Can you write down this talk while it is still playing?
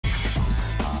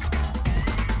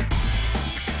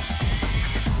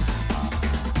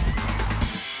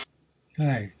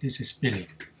Hi, this is Billy.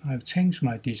 I've changed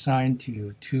my design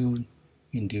to two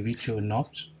individual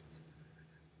knobs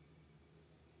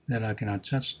that I can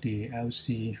adjust the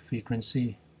LC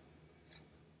frequency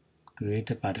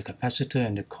created by the capacitor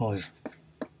and the coil.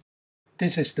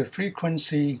 This is the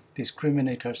frequency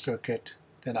discriminator circuit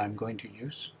that I'm going to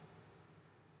use.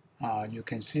 You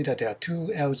can see that there are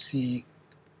two LC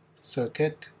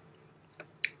circuits,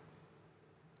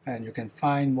 and you can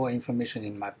find more information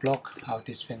in my blog how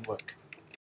this thing works.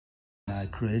 I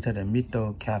created a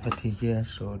middle cavity here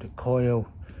so the coil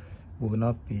will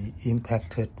not be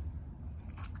impacted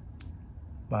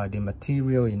by the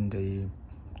material in the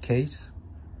case,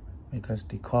 because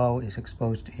the coil is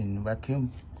exposed in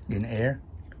vacuum, in air,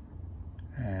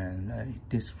 and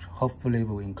this hopefully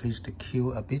will increase the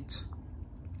Q a bit.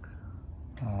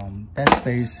 That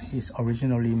base is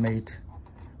originally made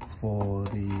for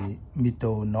the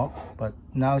middle knob, but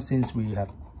now since we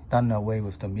have done away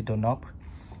with the middle knob,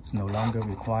 it's no longer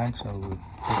required, so we'll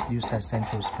just use that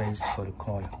central space for the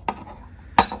coil.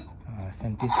 I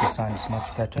think this design is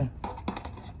much better,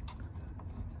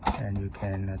 and you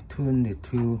can tune the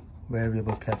two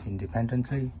variable cap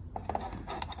independently,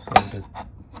 so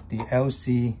the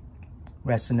LC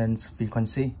resonance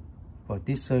frequency for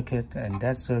this circuit and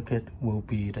that circuit will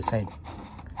be the same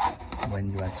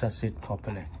when you adjust it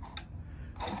properly.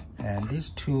 And these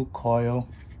two coils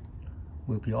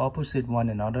will be opposite one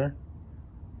another,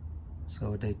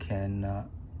 so they can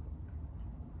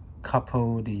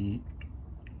couple the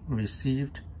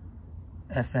received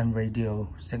FM radio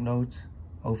signals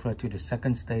over to the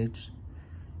second stage.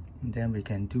 And then we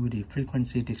can do the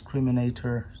frequency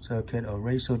discriminator circuit or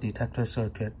ratio detector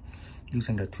circuit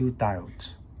using the two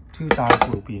diodes. Two diodes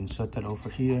will be inserted over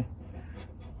here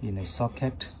in a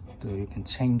socket, so you can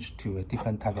change to a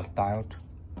different type of diode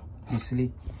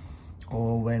easily.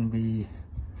 Or when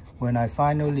I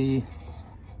finally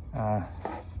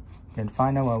can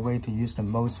find out a way to use the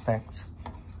MOSFET,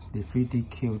 the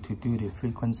 3DQ, to do the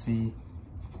frequency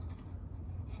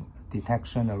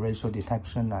detection or ratio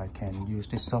detection, I can use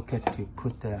this socket to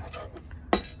put the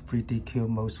 3DQ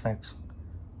MOSFET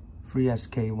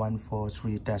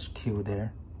 3SK143-Q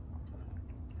there.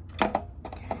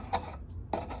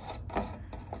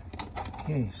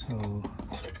 Okay, so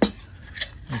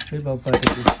I flip over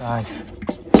to this side.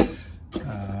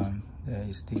 There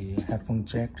is the headphone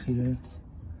jack here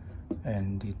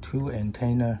and the two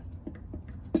antenna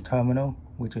terminal,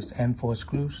 which is M4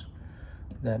 screws,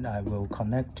 that I will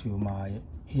connect to my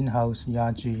in-house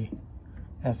Yagi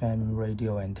FM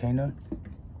radio antenna.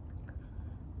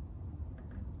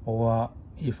 Or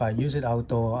if I use it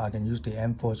outdoor, I can use the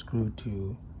M4 screw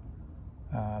to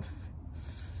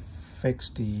fix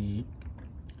the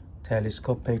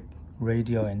telescopic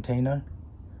radio antenna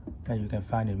that you can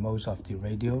find in most of the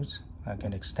radios. I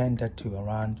can extend that to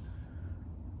around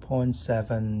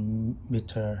 0.7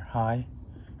 meter high,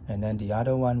 and then the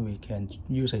other one we can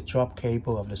use a drop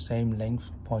cable of the same length,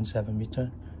 0.7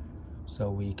 meter, so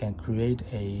we can create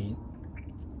a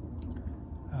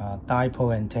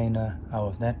dipole antenna out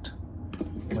of that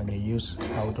when you use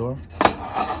outdoor.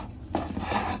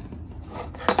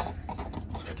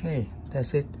 Okay,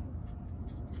 that's it.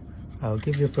 I'll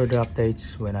give you further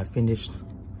updates when I finish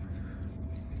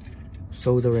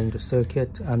soldering the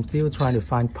circuit. I'm still trying to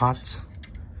find parts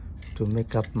to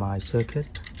make up my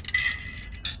circuit.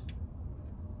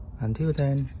 Until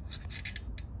then,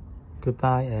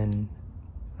 goodbye and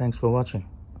thanks for watching.